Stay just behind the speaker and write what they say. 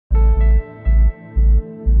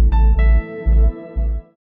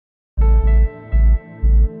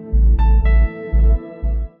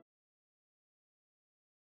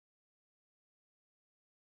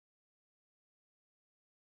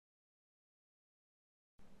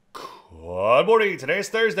Good morning. Today's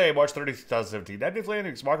Thursday, March 30th, 2017. Landry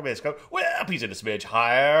Landry's market base go well, he's in a smidge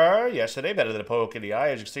higher yesterday, better than a poke in the eye.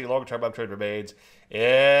 As you can see, longer-term uptrend remains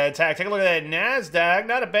intact. Take a look at that NASDAQ.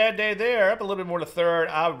 Not a bad day there. Up a little bit more than a third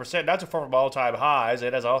of a percent. Not too far from all-time highs.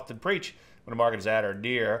 And as I often preach, when the market is at or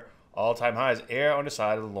near all-time highs, err on the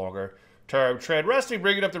side of the longer-term trend. Resting,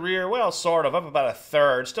 bringing up the rear, well, sort of, up about a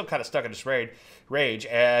third. Still kind of stuck in this range,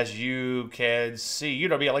 as you can see. You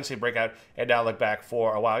know me, I like to see a breakout and now look back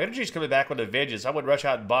for a while. Energy's coming back with a vengeance. I wouldn't rush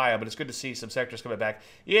out and buy them, but it's good to see some sectors coming back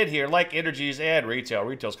in here, like energies and retail.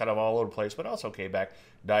 Retail's kind of all over the place, but also came back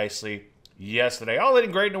nicely yesterday. All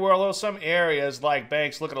in great in the world, though. Some areas like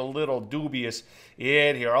banks looking a little dubious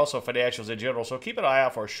in here. Also financials in general, so keep an eye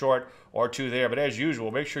out for a short or two there. But as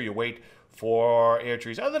usual, make sure you wait for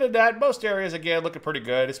entries. Other than that, most areas, again, looking pretty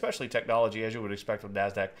good, especially technology, as you would expect from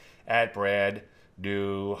NASDAQ at brand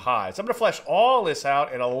new highs. I'm going to flesh all this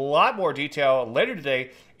out in a lot more detail later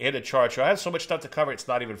today in the chart show. I have so much stuff to cover, it's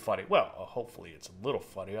not even funny. Well, hopefully it's a little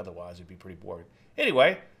funny. Otherwise, it'd be pretty boring.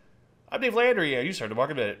 Anyway, I'm Dave Landry, and you started the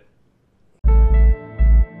Market Minute.